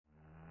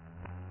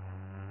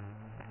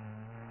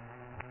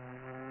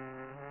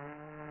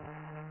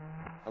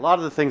A lot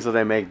of the things that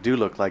I make do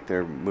look like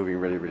they're moving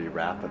really, really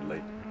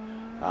rapidly.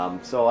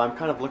 So I'm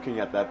kind of looking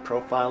at that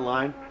profile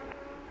line.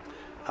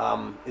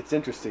 It's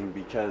interesting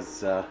because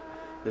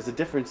there's a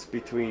difference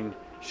between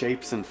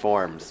shapes and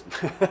forms.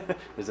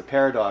 There's a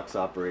paradox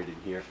operating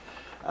here.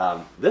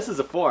 This is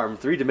a form,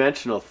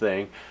 three-dimensional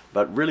thing,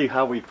 but really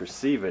how we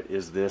perceive it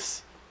is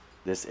this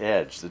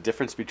edge, the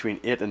difference between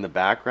it and the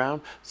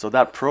background. So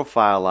that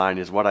profile line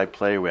is what I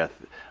play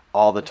with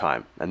all the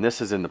time. And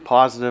this is in the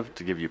positive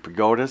to give you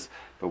pagodas,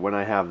 but when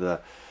I have the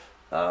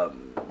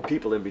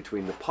people in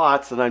between the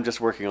pots, then I'm just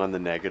working on the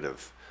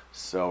negative.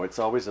 So it's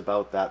always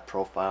about that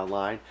profile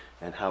line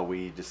and how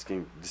we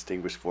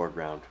distinguish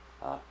foreground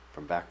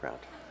from background.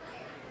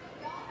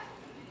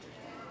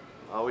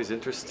 Always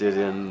interested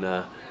in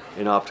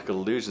optical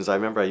illusions. I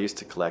remember I used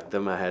to collect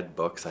them. I had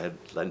books, I had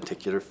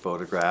lenticular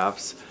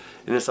photographs.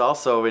 And it's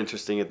also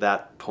interesting at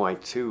that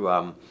point too.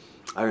 I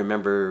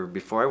remember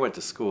before I went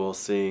to school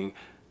seeing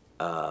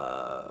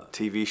a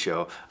TV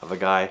show of a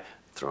guy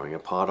throwing a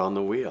pot on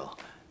the wheel.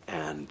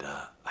 And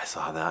I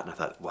saw that and I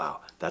thought,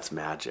 wow, that's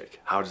magic.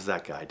 How does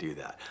that guy do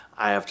that?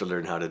 I have to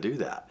learn how to do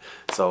that.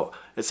 So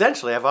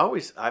essentially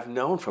I've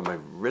known from a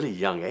really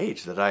young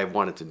age that I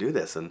wanted to do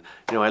this. And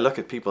you know, I look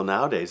at people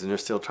nowadays and they're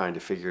still trying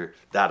to figure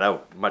that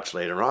out much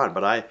later on.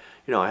 But I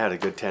had a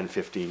good 10,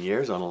 15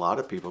 years on a lot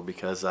of people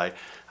because I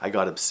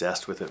got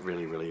obsessed with it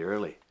really, really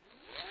early.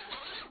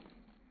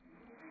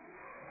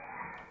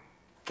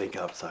 Think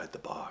outside the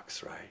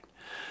box, right?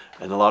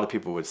 And a lot of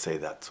people would say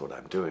that's what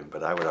I'm doing,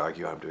 but I would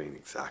argue I'm doing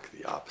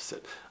exactly the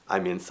opposite.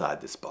 I'm inside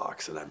this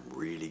box and I'm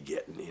really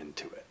getting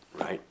into it,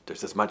 right?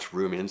 There's as much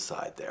room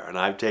inside there. And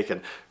I've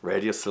taken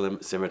radial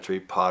symmetry,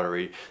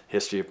 pottery,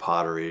 history of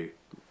pottery,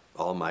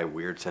 all my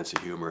weird sense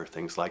of humor,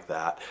 things like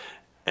that.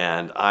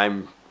 And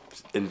I'm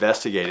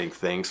investigating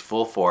things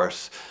full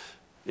force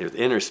with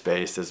inner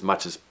space as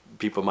much as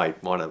people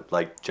might want to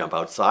like jump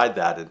outside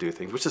that and do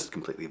things, which is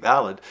completely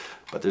valid,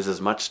 but there's as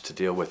much to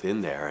deal with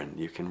in there, and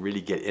you can really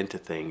get into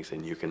things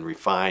and you can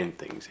refine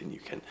things and you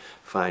can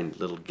find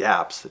little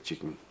gaps that you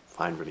can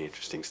find really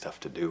interesting stuff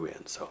to do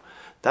in. So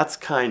that's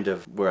kind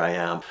of where I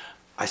am.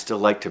 I still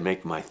like to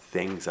make my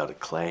things out of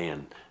clay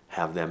and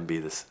have them be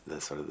the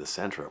sort of the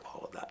center of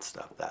all of that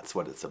stuff. That's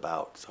what it's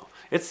about. So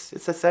it's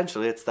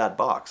essentially, it's that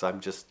box. I'm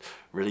just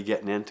really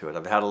getting into it.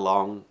 I've had a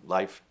long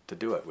life to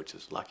do it, which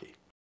is lucky.